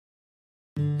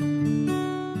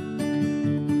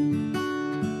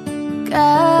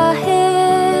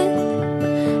Kahit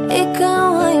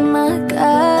ikaw ay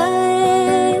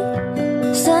magalit,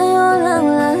 sa'yo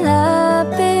lang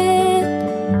lalapit,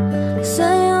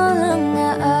 sa'yo lang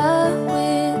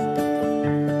aawit.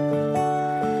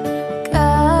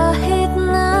 Kahit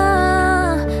na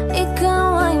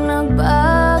ikaw ay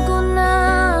nagbago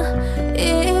na,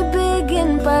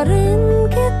 iibigin pa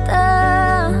rin kita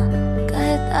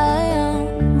kahit ayaw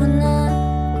mo na.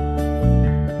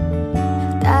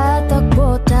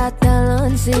 Tatakbo,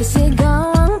 tatalon,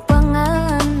 sisigaw ang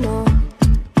pangalan mo.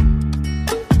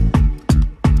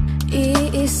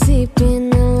 Iisipin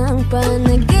na lang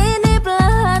panaginip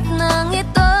lahat ng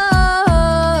ito.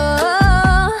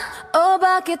 Oh,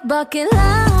 bakit ba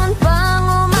kailangan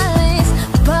pang umalis?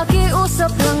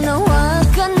 Pakiusap lang na huwag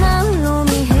ka nang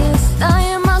lumihis.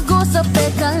 Tayo mag-usap,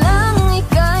 teka lang,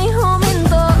 ika'y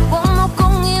huminto. Huwag mo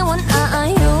kong iwan,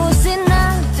 aayusin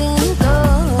natin to.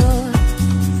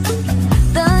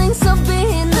 Daling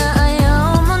sabihin na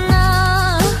ayaw mo na,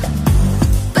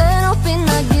 pero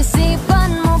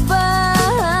pinag-isipan mo ba?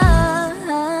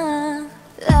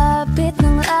 Lapit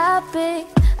ng lapit,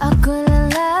 ako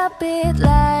lalapit,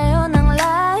 layo ng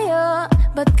layo.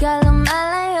 Ba't ka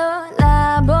lumalayo?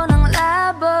 Labo ng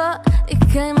labo,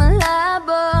 ika'y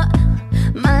malabo,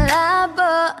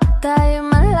 malabo, tayo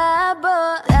malabo.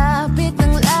 Lapit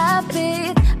ng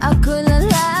lapit, ako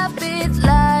lalapit,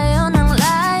 layo ng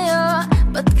layo.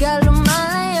 Ba't ka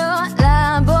lumalayo?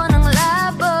 Labo ng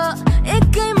labo,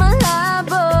 ika'y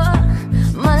malabo,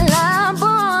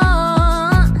 malabo.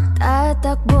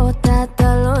 Tatakbo,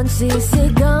 tatalon,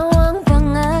 sisigaw ang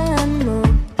pangalan mo.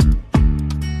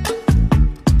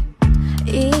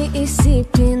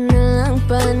 Iisipin na lang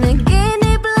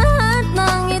panaginip lahat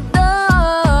ng ito.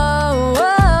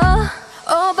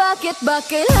 Oh, bakit ba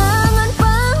kailangan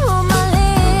pang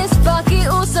umalis?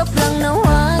 Pakiusap lang na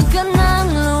huwag ka nang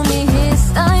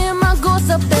lumihis. Tayo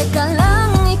mag-usap, teka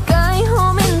lang, ika'y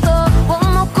huminto. Huwag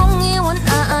mo kong iwan,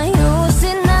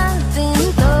 aayusin natin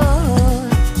to.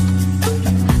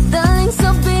 Daling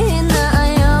sabihin na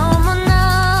ayaw mo na,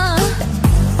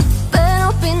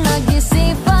 pero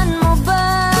pinag-isipan mo ba?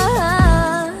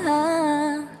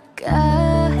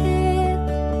 Kahit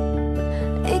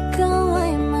ikaw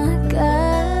ay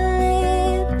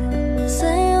magalit,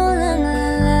 sa'yo lang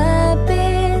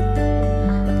lalapit,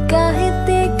 kahit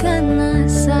di ka na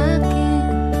sa'kin.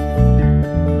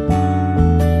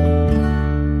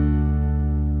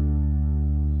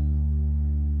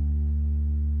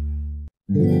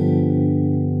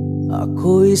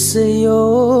 Ako'y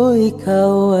sa'yo,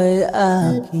 ikaw ay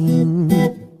akin.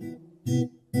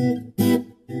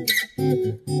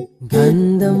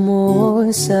 Ganda mo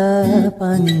sa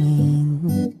paningin.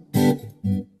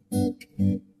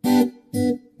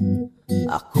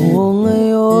 Ako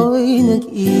ngayon'y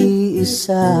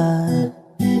nag-iisa.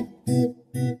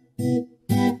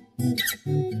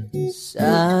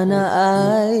 Sana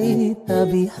ay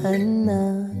tabihan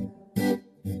na.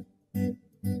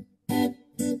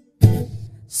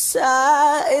 Sa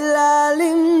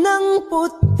ilalim ng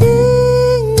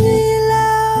puting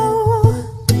ilaw,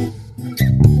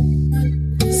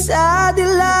 sa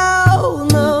dilaw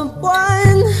na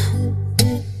buwan,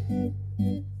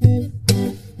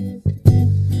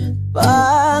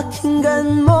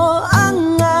 pakinggan mo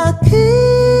ang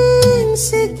aking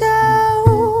sigaw.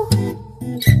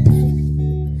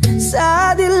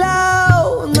 Sa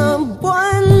dilaw na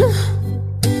buwan,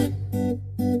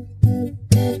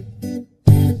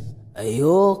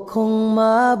 ayokong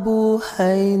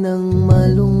mabuhay ng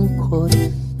malungkot.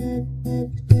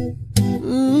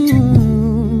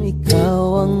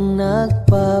 Ikaw ang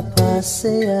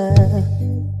nagpapasaya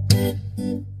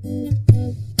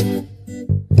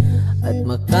at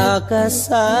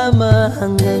makakasama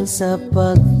hanggang sa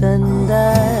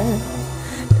pagtanda.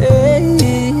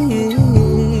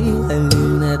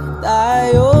 Halina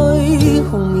tayo'y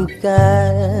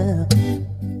humikap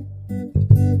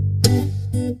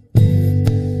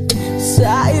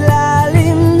sa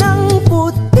ilalim ng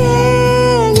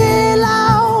puting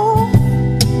ilaw,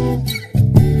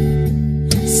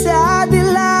 sa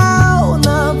dilaw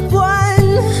na buwan,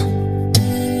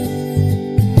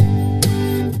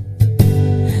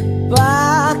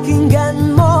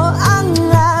 pakinggan mo ang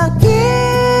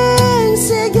aking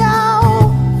sigaw.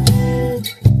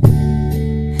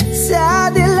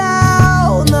 Sa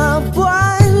dilaw na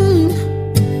buwan,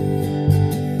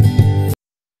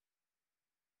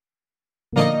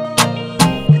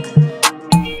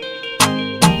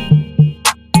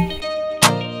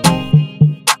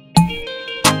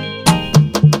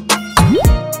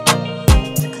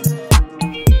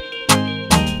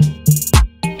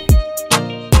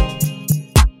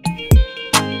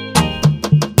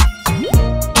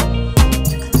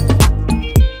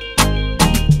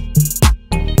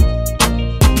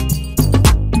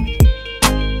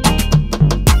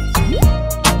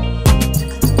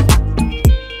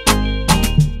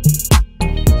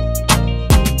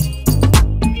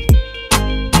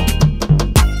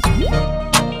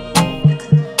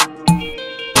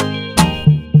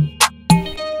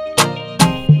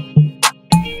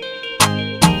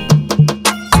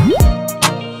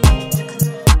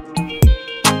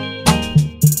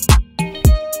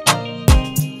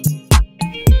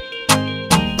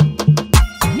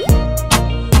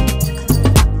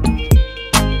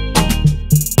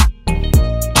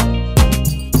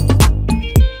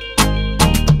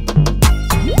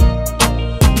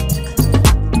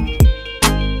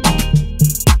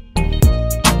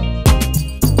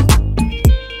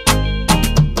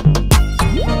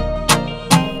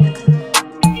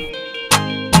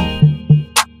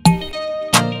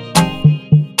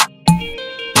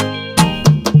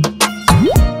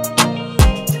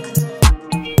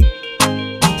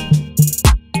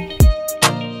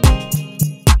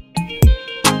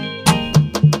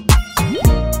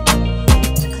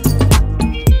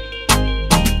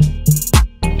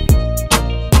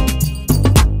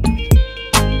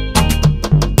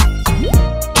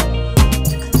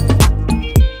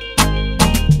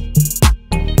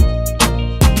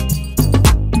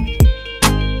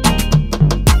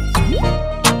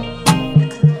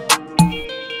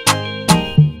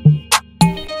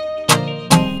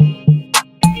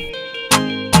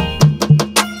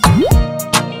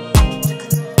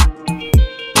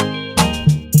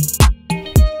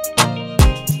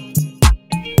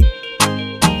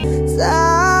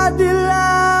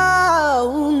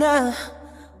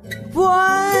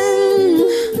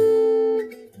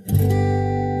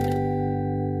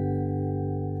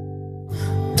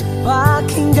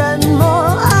 Pakinggan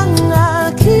mo ang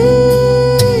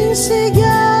aking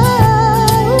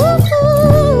sigaw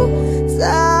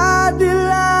sa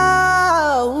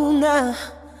dilaw na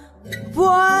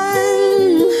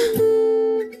buwan.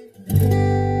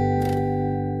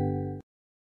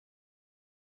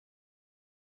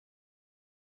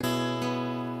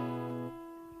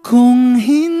 Kung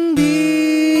hindi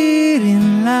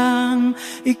rin lang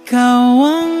ikaw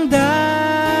ang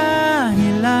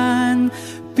dahilan,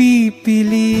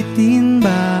 pipilitin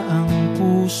ba ang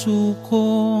puso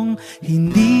kong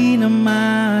hindi na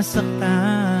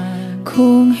masaktan?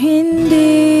 Kung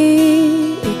hindi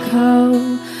ikaw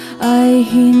ay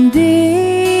hindi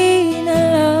na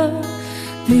lang,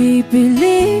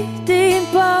 pipilitin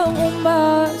pang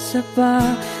umasa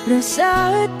para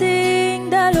sa ating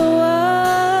dalawa.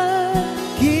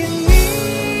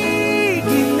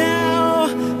 Giniginaw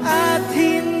at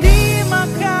hindi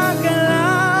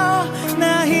makagalaw,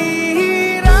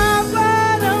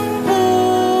 nahihirapan ang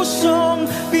pusong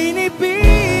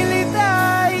pinipilit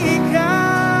ay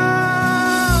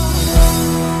ikaw.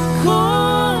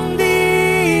 Kung di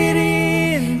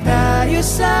rin tayo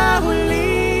sa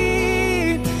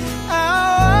huli,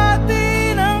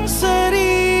 awatin ang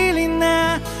sarili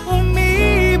na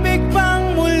umibig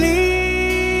pang muli.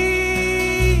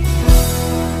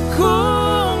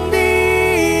 Kung di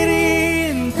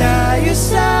rin tayo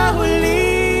sa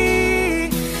huli,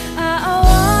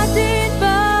 Aawatin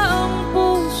ba ang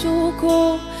puso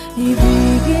ko,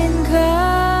 ibigin ka?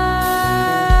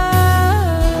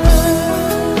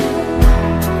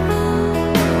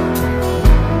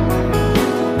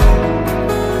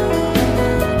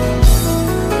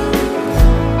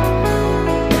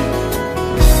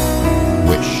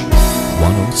 Wish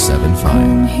 1075.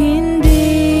 Kung hindi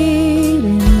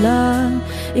rin lang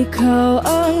ikaw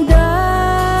ang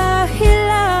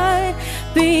dahilan,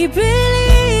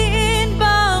 pipiliin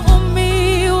bang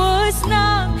umiwas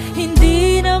nang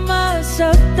hindi na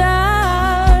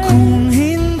masaktan? kung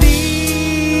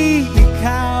hindi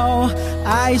ikaw,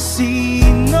 ay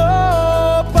sino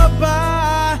pa ba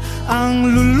ang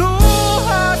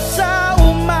luluha sa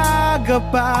umaga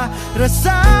para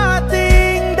sa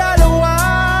ating dalawa?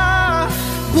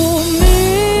 Bumibitaw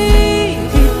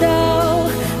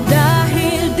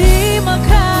dahil di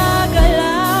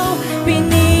makagalaw,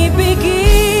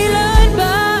 pinipigilan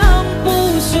ba ang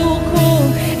puso ko,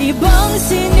 ibang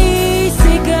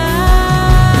sinisigaw?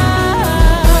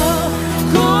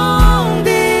 Kung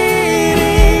di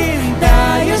rin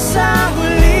tayo sa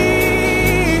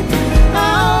huli,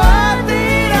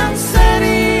 awatin ang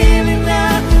sarili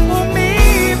na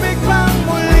umibig pang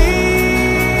muli.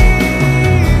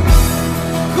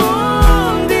 Kung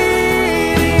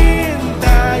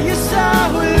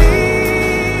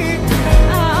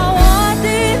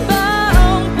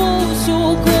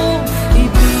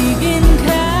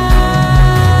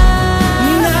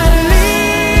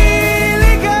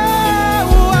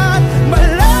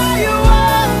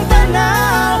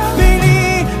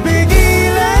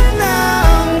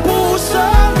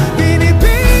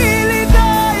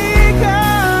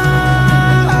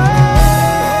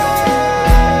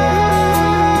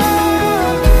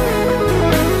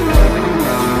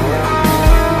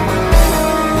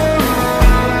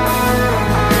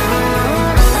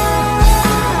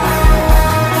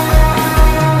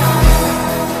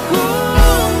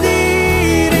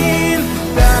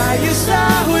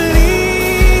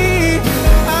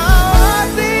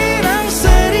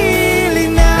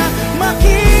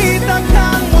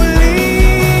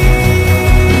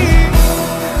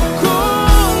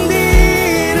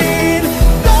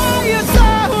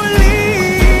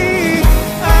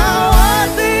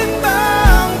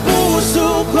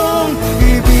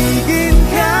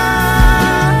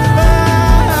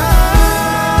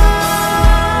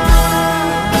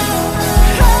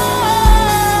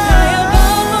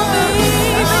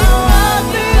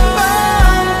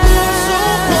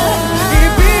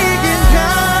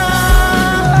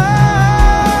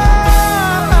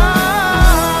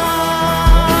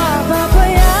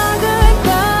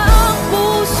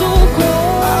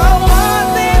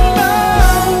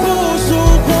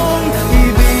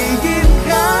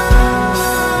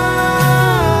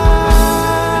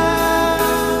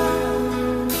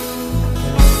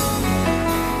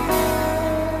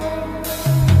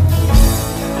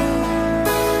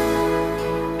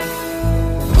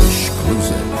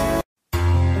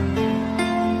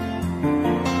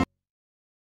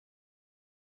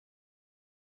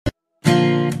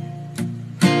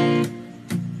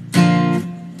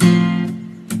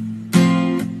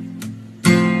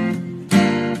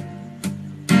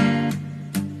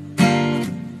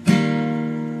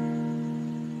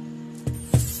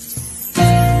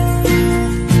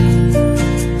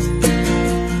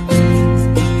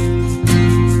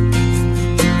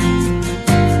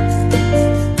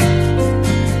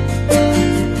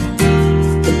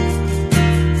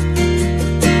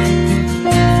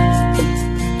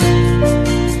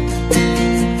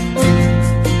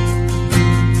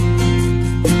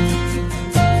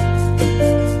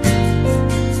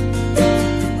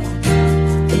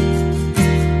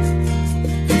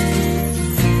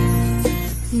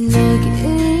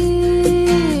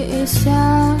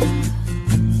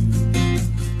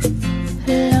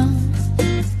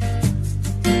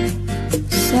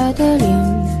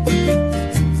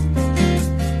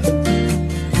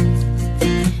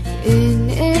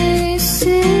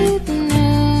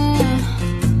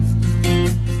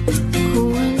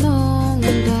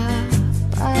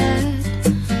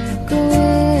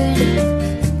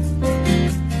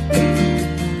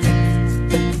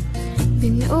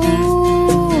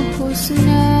binuhos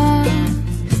na,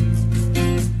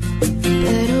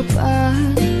 pero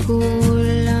ba't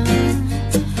kulang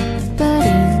pa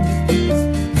rin?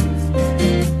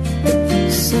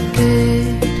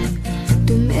 Sakit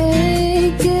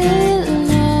tumigil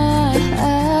na,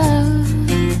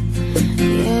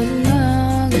 yan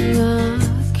ang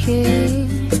aking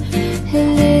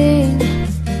hiling.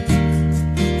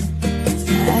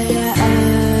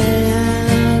 Alaala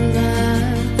na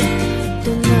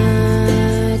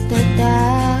tumatatak,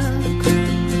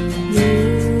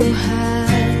 luha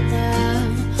na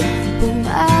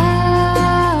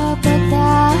pumapatak,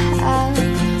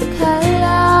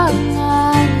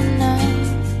 kailangan ng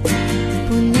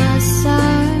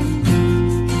punasan.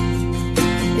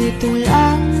 Ito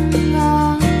lang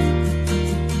ang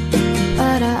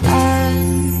paraan.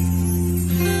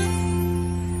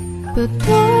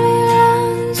 Patuloy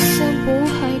lang sa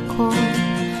buhay ko,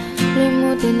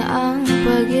 limutin ang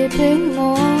pag-ibig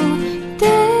mo.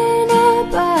 Di na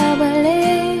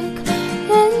babalik,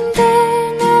 hindi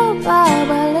na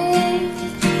babalik.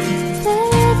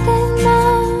 Pilitin na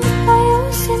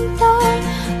ayusin to,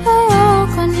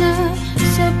 ayoko na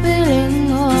sa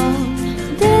piling mo.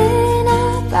 Di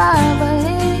na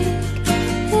babalik,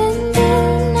 hindi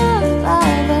na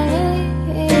babalik.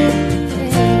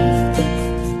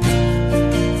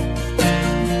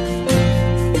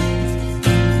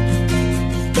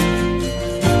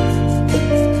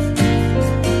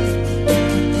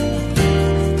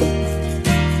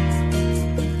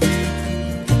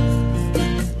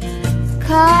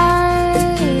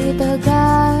 Kahit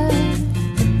agad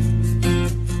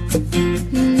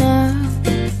na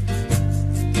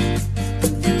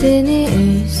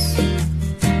tiniis,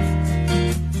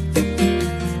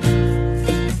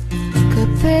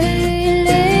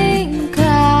 kapiling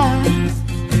ka,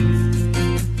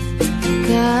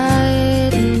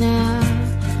 kahit na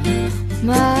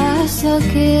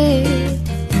masakit.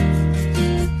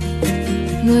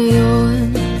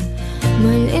 Ngayon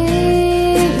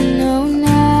malinaw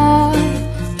na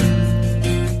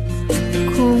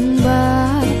kung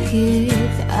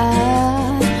bakit aalis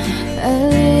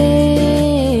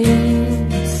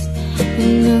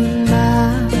nang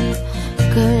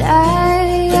makalaya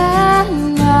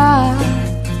na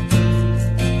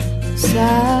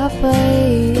sa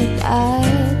pait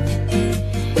at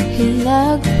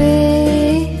hinagpis.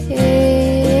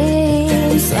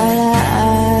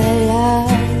 Alaala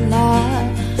na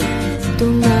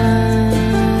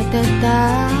tumatatak,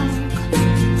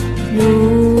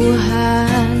 luha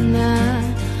na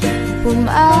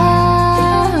pumapatak,